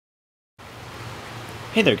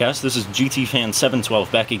Hey there guys, this is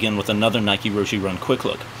GTFan712 back again with another Nike Roshe Run quick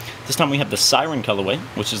look. This time we have the Siren colorway,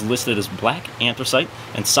 which is listed as black, anthracite,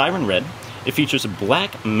 and siren red. It features a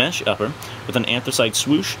black mesh upper with an anthracite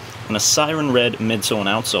swoosh and a siren red midsole and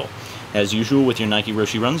outsole. As usual with your Nike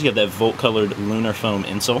Roshe Runs, you have that volt-colored lunar foam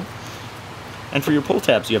insole. And for your pull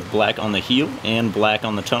tabs, you have black on the heel and black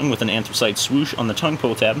on the tongue with an anthracite swoosh on the tongue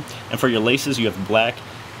pull tab. And for your laces, you have black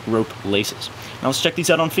rope laces. Now let's check these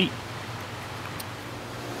out on feet.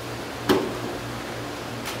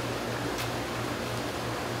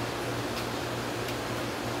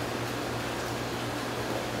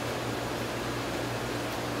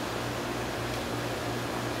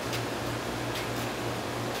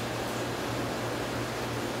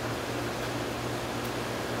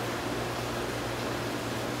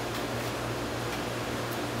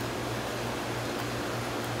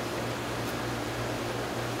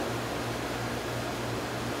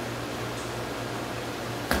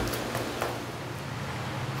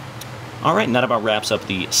 Alright, and that about wraps up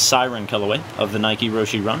the Siren colorway of the Nike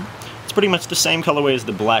Roshe Run. It's pretty much the same colorway as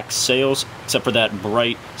the black sails, except for that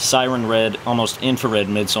bright siren red, almost infrared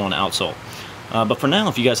midsole and outsole. But for now,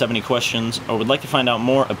 if you guys have any questions or would like to find out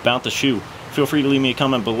more about the shoe, feel free to leave me a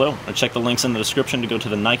comment below or check the links in the description to go to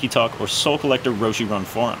the NikeTalk or SoleCollector Roshe Run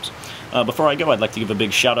forums. Before I go, I'd like to give a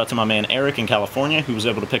big shout out to my man Eric in California, who was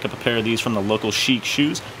able to pick up a pair of these from the local Chic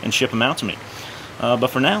Shoes and ship them out to me. But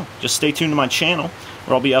for now, just stay tuned to my channel,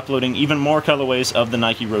 where I'll be uploading even more colorways of the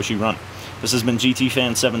Nike Roshe Run. This has been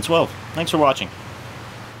GTFan712. Thanks for watching.